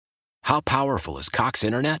How powerful is Cox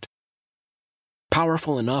Internet?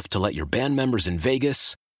 Powerful enough to let your band members in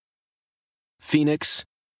Vegas, Phoenix,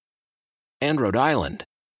 and Rhode Island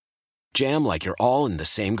jam like you're all in the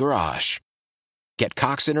same garage. Get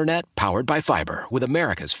Cox Internet powered by fiber with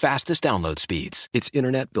America's fastest download speeds. It's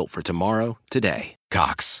internet built for tomorrow, today.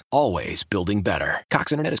 Cox, always building better.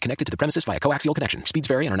 Cox Internet is connected to the premises via coaxial connection. Speeds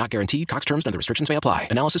vary and are not guaranteed. Cox terms and other restrictions may apply.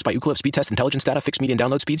 Analysis by Ookla Speed Test Intelligence Data. Fixed median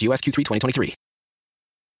download speeds. US Q3 2023.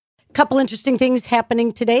 Couple interesting things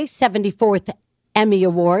happening today. 74th Emmy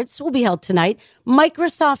Awards will be held tonight.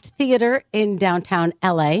 Microsoft Theater in downtown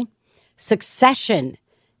LA. Succession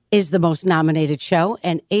is the most nominated show,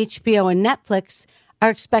 and HBO and Netflix are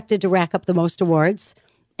expected to rack up the most awards.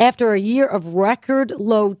 After a year of record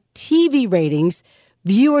low TV ratings,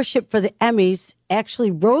 viewership for the Emmys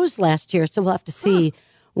actually rose last year, so we'll have to see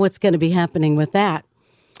what's going to be happening with that.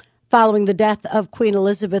 Following the death of Queen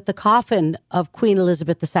Elizabeth, the coffin of Queen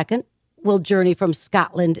Elizabeth II will journey from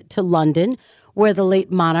Scotland to London, where the late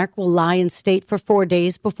monarch will lie in state for 4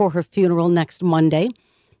 days before her funeral next Monday.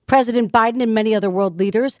 President Biden and many other world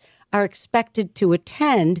leaders are expected to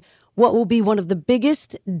attend what will be one of the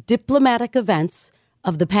biggest diplomatic events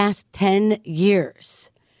of the past 10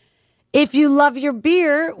 years. If you love your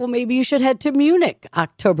beer, well, maybe you should head to Munich.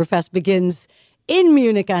 Oktoberfest begins in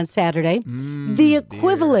Munich on Saturday. The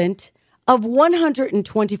equivalent of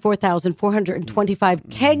 124,425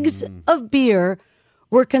 kegs of beer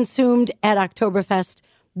were consumed at Oktoberfest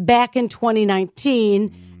back in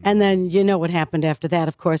 2019. And then you know what happened after that.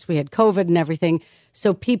 Of course, we had COVID and everything.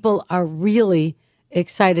 So people are really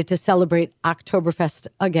excited to celebrate Oktoberfest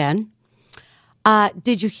again.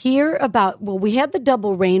 Did you hear about, well, we had the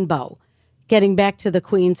double rainbow, getting back to the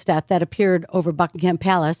Queen's death, that appeared over Buckingham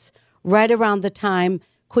Palace right around the time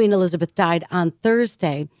Queen Elizabeth died on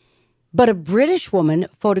Thursday. But a British woman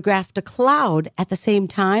photographed a cloud at the same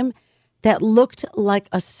time that looked like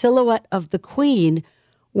a silhouette of the Queen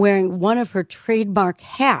wearing one of her trademark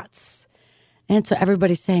hats. And so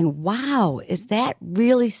everybody's saying, wow, is that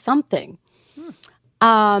really something?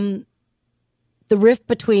 The rift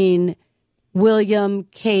between William,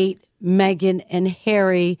 Kate, Meghan, and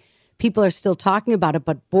Harry, people are still talking about it,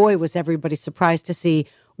 but boy, was everybody surprised to see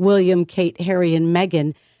William, Kate, Harry, and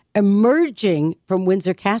Meghan emerging from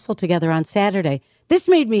Windsor Castle together on Saturday. This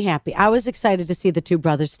made me happy. I was excited to see the two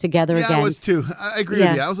brothers together again. Yeah, I was too. I agree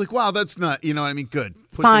with you. I was like, wow, that's not, you know what I mean? Good.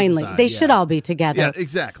 Finally. They should all be together. Yeah,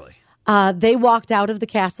 exactly. They walked out of the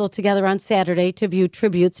castle together on Saturday to view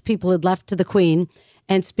tributes people had left to the Queen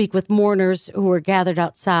and speak with mourners who were gathered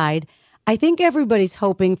outside. I think everybody's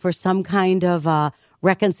hoping for some kind of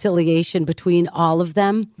reconciliation between all of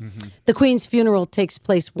them. Mm-hmm. The Queen's funeral takes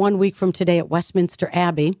place 1 week from today at Westminster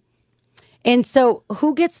Abbey. And so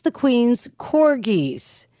who gets the Queen's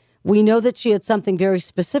corgis? We know that she had something very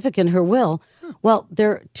specific in her will. Well,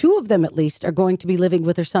 two of them at least are going to be living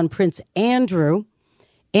with her son, Prince Andrew.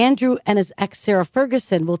 Andrew and his ex, Sarah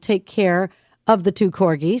Ferguson, will take care of the two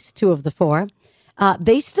corgis, two of the four.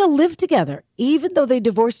 They still live together, even though they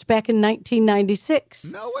divorced back in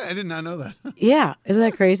 1996. No way. I did not know that. Yeah. Isn't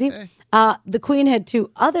that crazy? Okay. The Queen had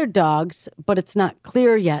two other dogs, but it's not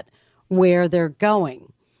clear yet where they're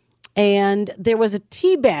going. And there was a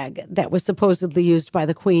tea bag that was supposedly used by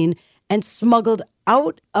the Queen and smuggled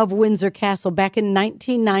out of Windsor Castle back in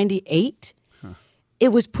 1998. It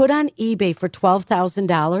was put on eBay for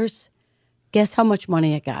 $12,000. Guess how much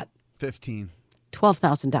money it got? $12,000.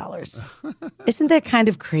 Isn't that kind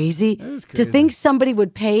of crazy? That is crazy. To think somebody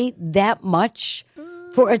would pay that much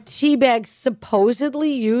for a tea bag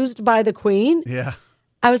supposedly used by the Queen? Yeah.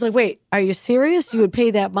 I was like, wait, are you serious? You would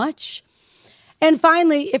pay that much? And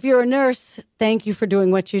finally, if you're a nurse, thank you for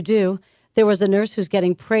doing what you do. There was a nurse who's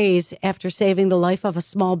getting praise after saving the life of a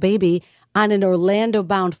small baby on an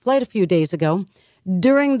Orlando-bound flight a few days ago.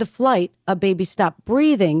 During the flight, a baby stopped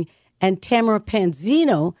breathing, and Tamara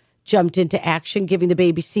Panzino jumped into action, giving the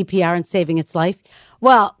baby CPR and saving its life.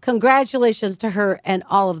 Well, congratulations to her and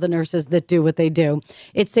all of the nurses that do what they do.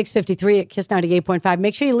 It's 6:53 at KISS 98.5.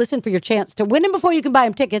 Make sure you listen for your chance to win them before you can buy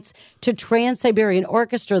them tickets to Trans-Siberian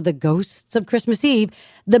Orchestra, The Ghosts of Christmas Eve,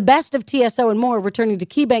 the best of TSO and more, returning to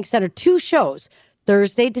KeyBank Center. 2 shows.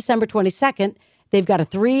 Thursday, December 22nd. They've got a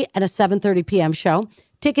 3 and a 7:30 p.m. show.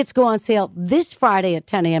 Tickets go on sale this Friday at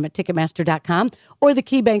 10 a.m. at Ticketmaster.com or the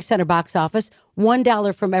KeyBank Center box office.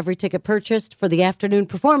 $1 from every ticket purchased for the afternoon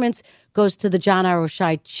performance goes to the John R.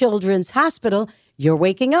 Oshai Children's Hospital. You're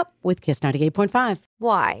waking up with Kiss 98.5.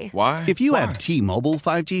 Why? Why? If you have T-Mobile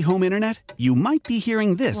 5G home internet, you might be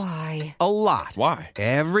hearing this Why? a lot. Why?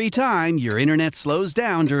 Every time your internet slows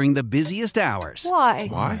down during the busiest hours. Why?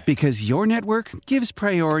 Why? Because your network gives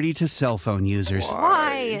priority to cell phone users.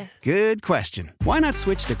 Why? Good question. Why not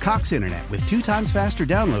switch to Cox Internet with 2 times faster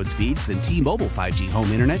download speeds than T-Mobile 5G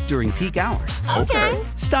home internet during peak hours? Okay.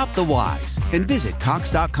 Stop the whys and visit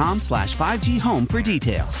cox.com/5G home for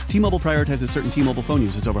details. T-Mobile prioritizes certain T-Mobile phone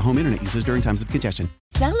users over home internet users during times of congestion.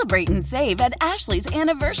 Celebrate and save at Ashley's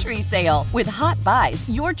Anniversary Sale. With Hot Buys,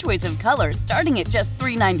 your choice of colors starting at just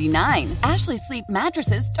 $3.99. Ashley Sleep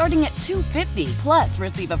mattresses starting at $2.50. Plus,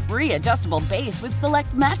 receive a free adjustable base with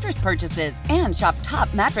select mattress purchases. And shop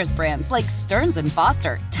top mattress brands like Stearns &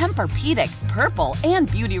 Foster, Tempur-Pedic, Purple, and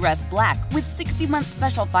Beautyrest Black with 60-month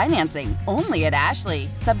special financing. Only at Ashley.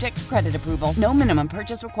 Subject to credit approval. No minimum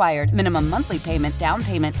purchase required. Minimum monthly payment, down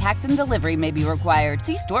payment, tax, and delivery may be required.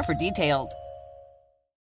 See store for details.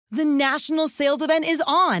 The national sales event is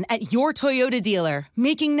on at your Toyota dealer,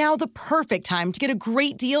 making now the perfect time to get a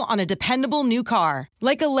great deal on a dependable new car.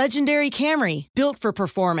 Like a legendary Camry, built for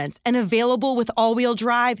performance and available with all-wheel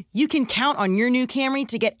drive, you can count on your new Camry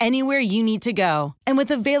to get anywhere you need to go. And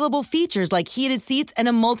with available features like heated seats and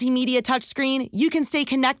a multimedia touchscreen, you can stay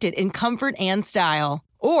connected in comfort and style.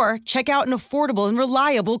 Or check out an affordable and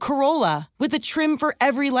reliable Corolla with a trim for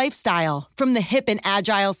every lifestyle. From the hip and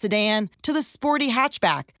agile sedan to the sporty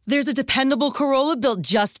hatchback, there's a dependable Corolla built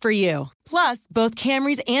just for you. Plus, both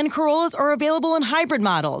Camrys and Corollas are available in hybrid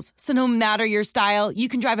models. So no matter your style, you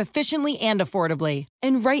can drive efficiently and affordably.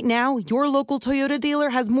 And right now, your local Toyota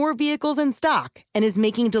dealer has more vehicles in stock and is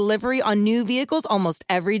making delivery on new vehicles almost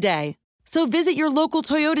every day. So visit your local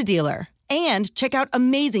Toyota dealer. And check out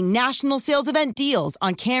amazing national sales event deals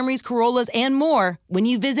on Camrys, Corollas, and more when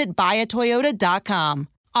you visit buyatoyota.com.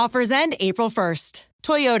 Offers end April 1st.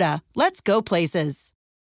 Toyota, let's go places.